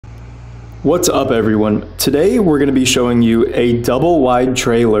What's up everyone? Today we're going to be showing you a double wide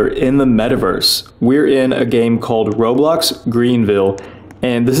trailer in the Metaverse. We're in a game called Roblox Greenville,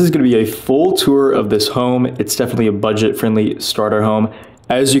 and this is going to be a full tour of this home. It's definitely a budget-friendly starter home.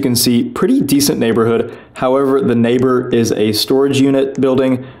 As you can see, pretty decent neighborhood. However, the neighbor is a storage unit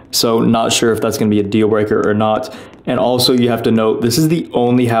building, so not sure if that's going to be a deal breaker or not. And also you have to note, this is the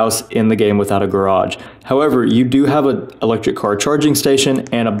only house in the game without a garage. However, you do have an electric car charging station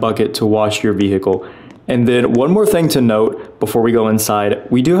and a bucket to wash your vehicle. And then one more thing to note before we go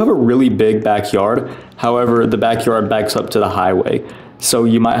inside, we do have a really big backyard. However, the backyard backs up to the highway. So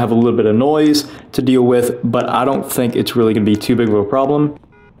you might have a little bit of noise to deal with, but I don't think it's really going to be too big of a problem.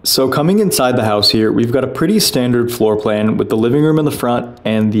 So coming inside the house here, we've got a pretty standard floor plan with the living room in the front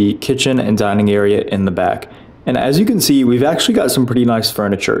and the kitchen and dining area in the back. And as you can see, we've actually got some pretty nice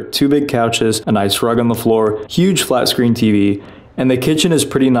furniture. 2 big couches, a nice rug on the floor, huge flat screen TV, and the kitchen is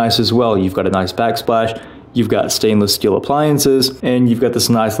pretty nice as well. You've got a nice backsplash, you've got stainless steel appliances, and you've got this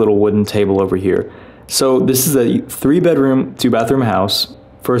nice little wooden table over here. So this is a 3-bedroom, 2-bathroom house.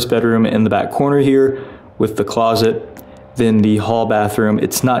 First bedroom in the back corner here with the closet, then the hall bathroom.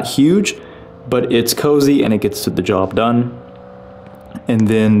 It's not huge, but it's cozy and it gets the job done. And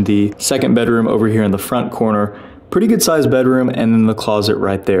then the second bedroom over here in the front corner, pretty good sized bedroom, and then the closet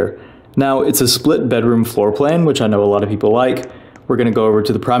right there. Now it's a split bedroom floor plan, which I know a lot of people like. We're gonna go over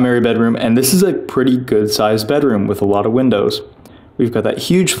to the primary bedroom, and this is a pretty good sized bedroom with a lot of windows. We've got that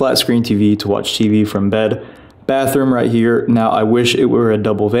huge flat screen TV to watch TV from bed. Bathroom right here. Now I wish it were a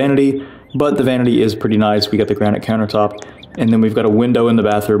double vanity, but the vanity is pretty nice. We got the granite countertop, and then we've got a window in the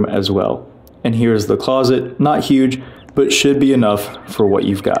bathroom as well. And here's the closet, not huge, but should be enough for what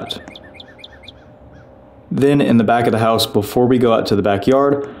you've got. Then in the back of the house, before we go out to the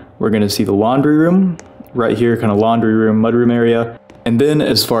backyard, we're gonna see the laundry room right here, kind of laundry room, mudroom area. And then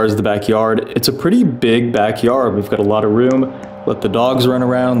as far as the backyard, it's a pretty big backyard. We've got a lot of room. Let the dogs run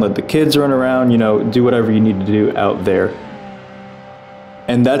around, let the kids run around, you know, do whatever you need to do out there.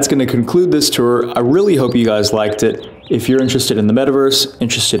 And that's going to conclude this tour. I really hope you guys liked it. If you're interested in the Metaverse,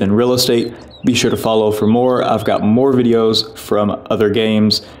 interested in real estate, be sure to follow for more. I've got more videos from other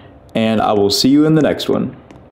games, and I will see you in the next one.